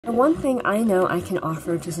The one thing I know I can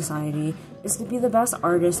offer to society is to be the best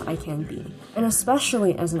artist I can be. And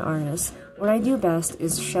especially as an artist, what I do best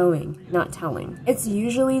is showing, not telling. It's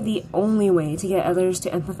usually the only way to get others to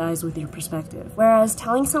empathize with your perspective, whereas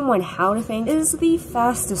telling someone how to think is the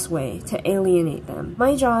fastest way to alienate them.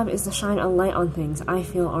 My job is to shine a light on things I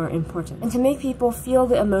feel are important, and to make people feel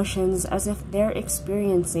the emotions as if they're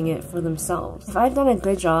experiencing it for themselves. If I've done a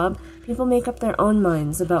good job, people make up their own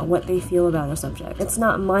minds about what they feel about a subject. It's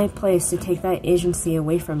not my place to take that agency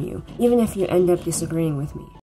away from you, even if you end up disagreeing with me.